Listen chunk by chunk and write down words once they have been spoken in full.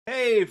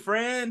Hey,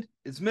 friend,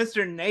 it's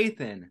Mr.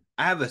 Nathan.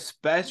 I have a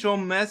special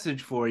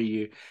message for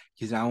you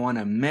because I want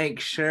to make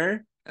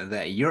sure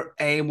that you're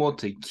able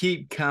to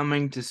keep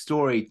coming to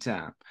story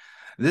time.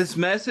 This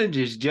message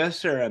is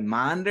just a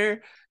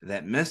reminder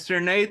that Mr.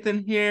 Nathan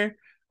here,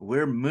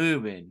 we're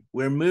moving.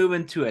 We're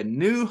moving to a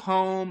new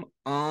home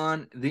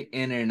on the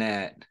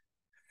internet.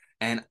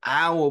 And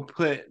I will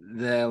put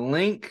the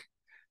link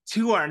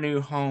to our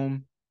new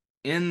home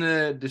in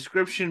the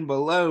description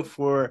below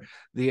for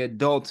the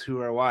adults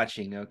who are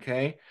watching,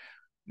 okay?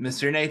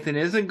 Mr. Nathan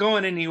isn't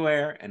going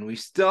anywhere, and we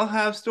still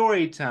have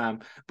story time,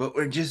 but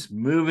we're just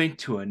moving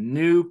to a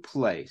new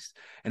place.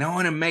 And I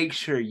want to make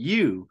sure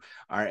you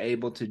are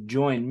able to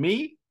join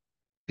me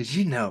because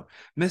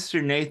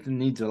Mr. Nathan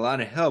needs a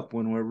lot of help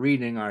when we're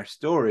reading our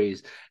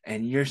stories,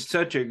 and you're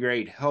such a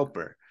great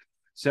helper.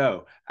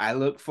 So I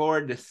look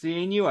forward to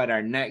seeing you at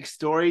our next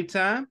story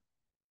time.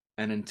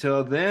 And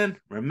until then,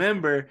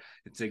 remember,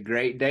 it's a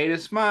great day to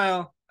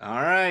smile.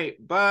 All right,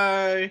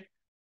 bye.